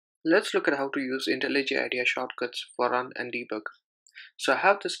Let's look at how to use Intellij IDEA shortcuts for run and debug. So I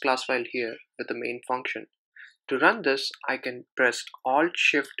have this class file here with the main function. To run this, I can press Alt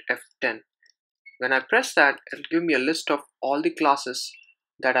Shift F10. When I press that, it'll give me a list of all the classes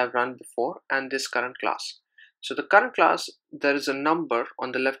that I've run before and this current class. So the current class, there is a number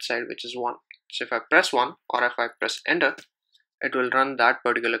on the left side which is 1. So if I press 1 or if I press enter, it will run that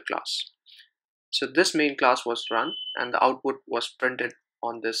particular class. So this main class was run and the output was printed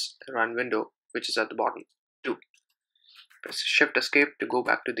on this run window, which is at the bottom. 2. Press Shift Escape to go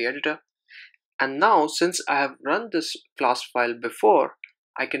back to the editor. And now, since I have run this class file before,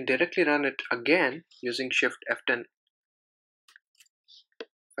 I can directly run it again using Shift F10. If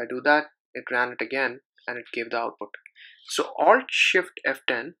I do that, it ran it again and it gave the output. So Alt Shift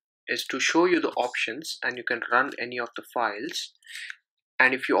F10 is to show you the options and you can run any of the files.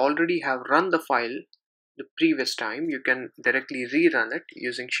 And if you already have run the file the previous time, you can directly rerun it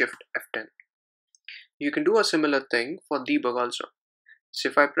using Shift F10. You can do a similar thing for debug also. So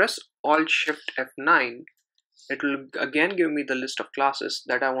if I press Alt Shift F9, it will again give me the list of classes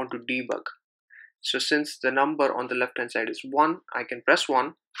that I want to debug. So since the number on the left hand side is 1, I can press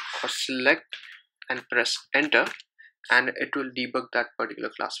 1 or select and press enter and it will debug that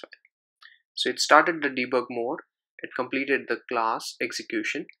particular class file. So it started the debug mode, it completed the class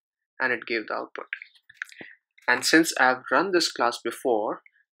execution and it gave the output. And since I have run this class before,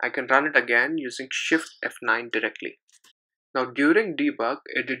 I can run it again using Shift F9 directly. Now during debug,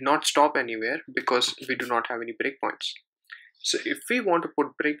 it did not stop anywhere because we do not have any breakpoints. So if we want to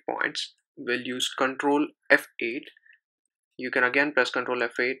put breakpoints, we'll use Ctrl F8. You can again press Ctrl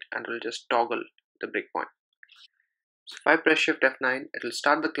F8 and it will just toggle the breakpoint. So if I press Shift F9, it will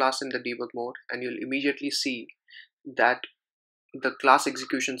start the class in the debug mode and you'll immediately see that the class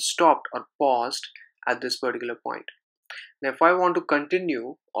execution stopped or paused at this particular point. Now if I want to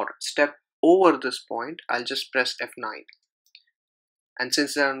continue or step over this point, I'll just press F9. And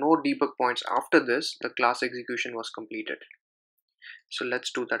since there are no debug points after this, the class execution was completed. So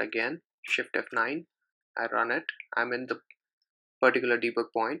let's do that again. Shift F9, I run it, I'm in the particular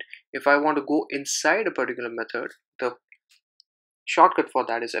debug point. If I want to go inside a particular method, the shortcut for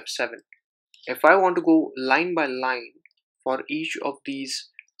that is F7. If I want to go line by line for each of these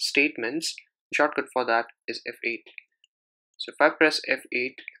statements, the shortcut for that is F8. So if I press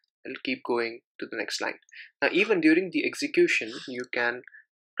F8, it'll keep going to the next line. Now even during the execution, you can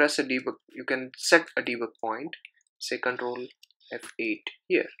press a debug, you can set a debug point, say Ctrl F8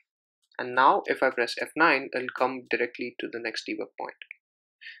 here. And now if I press F9, it'll come directly to the next debug point.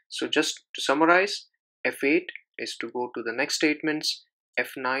 So just to summarize, F8 is to go to the next statements,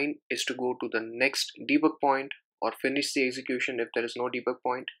 F9 is to go to the next debug point or finish the execution if there is no debug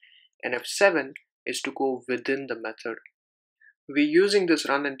point, and F7 is to go within the method. We're using this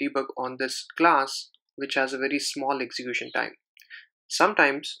run and debug on this class which has a very small execution time.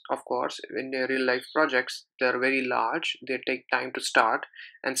 Sometimes, of course, in your real life projects, they're very large, they take time to start,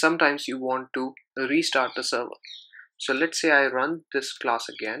 and sometimes you want to restart the server. So let's say I run this class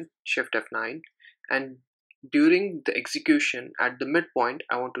again, Shift F9, and during the execution at the midpoint,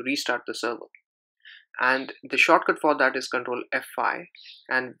 I want to restart the server. And the shortcut for that is Ctrl F5,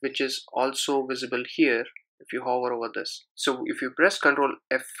 and which is also visible here if you hover over this. So if you press Ctrl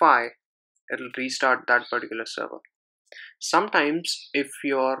F5, it'll restart that particular server. Sometimes if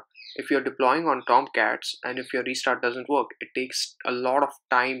you're deploying on Tomcats and if your restart doesn't work, it takes a lot of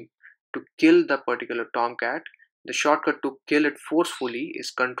time to kill the particular Tomcat. The shortcut to kill it forcefully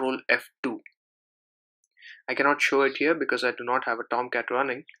is Ctrl F2. I cannot show it here because I do not have a Tomcat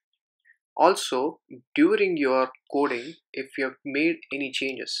running. Also, during your coding, if you have made any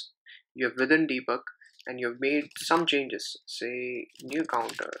changes, you have within debug and you have made some changes, say new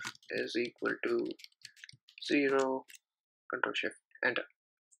counter is equal to 0, Ctrl Shift enter.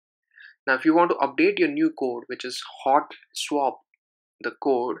 Now if you want to update your new code, which is hot swap the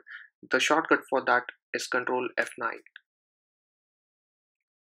code, the shortcut for that is Ctrl F9.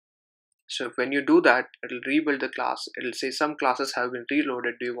 So when you do that, it'll rebuild the class. It'll say some classes have been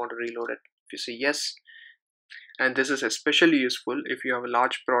reloaded. Do you want to reload it? If you say yes, and this is especially useful if you have a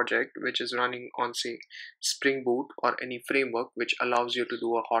large project which is running on, say, Spring Boot or any framework which allows you to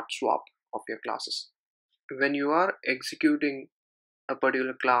do a hot swap of your classes. When you are executing a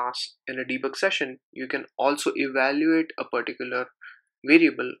particular class in a debug session, you can also evaluate a particular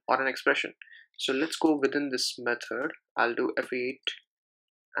variable or an expression. So let's go within this method. I'll do F8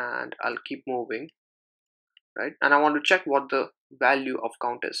 and I'll keep moving, right? And I want to check what the value of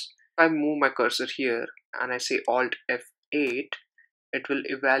count is. If I move my cursor here and I say Alt F8, it will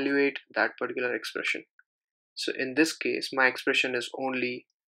evaluate that particular expression. So in this case, my expression is only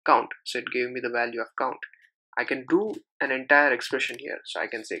count, so it gave me the value of count. I can do an entire expression here, so I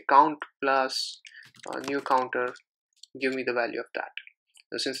can say count plus new counter, give me the value of that.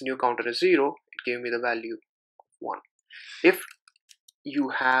 So since new counter is 0, it gave me the value of 1. If you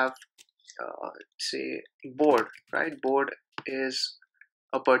have say board, right? Board is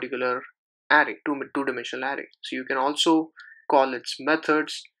a particular array, two-dimensional array. So you can also call its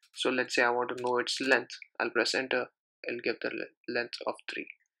methods. So let's say I want to know its length. I'll press enter. I'll give the length of 3.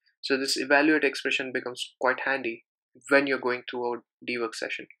 So this evaluate expression becomes quite handy when you're going through a debug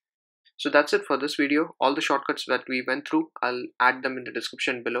session. So that's it for this video. All the shortcuts that we went through, I'll add them in the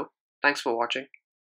description below. Thanks for watching.